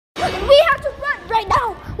We have to run right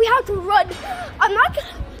now. We have to run. I'm not gonna,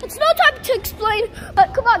 it's no time to explain,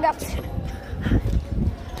 but come on, guys.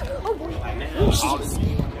 Oh boy.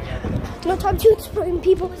 No time to explain,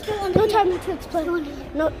 people. No time to explain.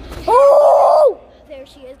 No. Oh! There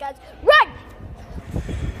she is, guys. Run!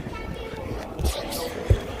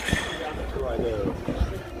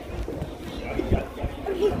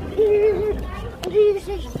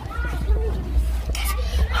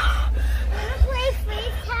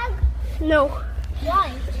 No.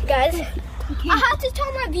 Why? Guys, I have to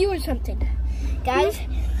tell my viewers something. Guys,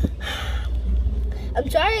 I'm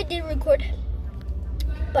sorry I didn't record,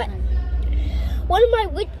 but one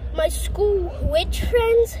of my school witch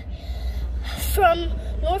friends from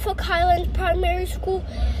Norfolk Highlands Primary School,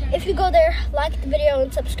 if you go there, like the video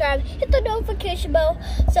and subscribe, hit the notification bell,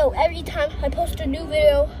 so every time I post a new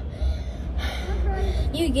video,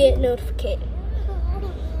 you get notified.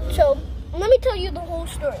 So, let me tell you the whole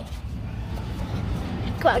story.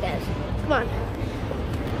 Come on, guys. Come on.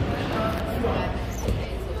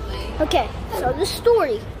 Okay, so the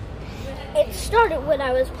story, it started when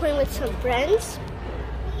I was playing with some friends.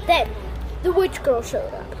 Then, the witch girl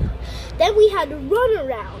showed up. Then we had to run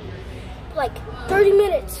around, like 30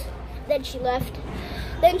 minutes. Then she left.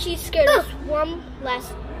 Then she scared us one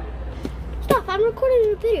last... Stop, I'm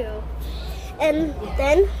recording a video. And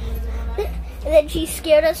then she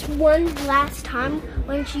scared us one last time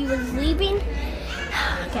when she was leaving.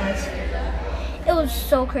 Guys, it was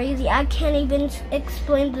so crazy. I can't even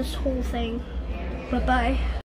explain this whole thing. Bye-bye.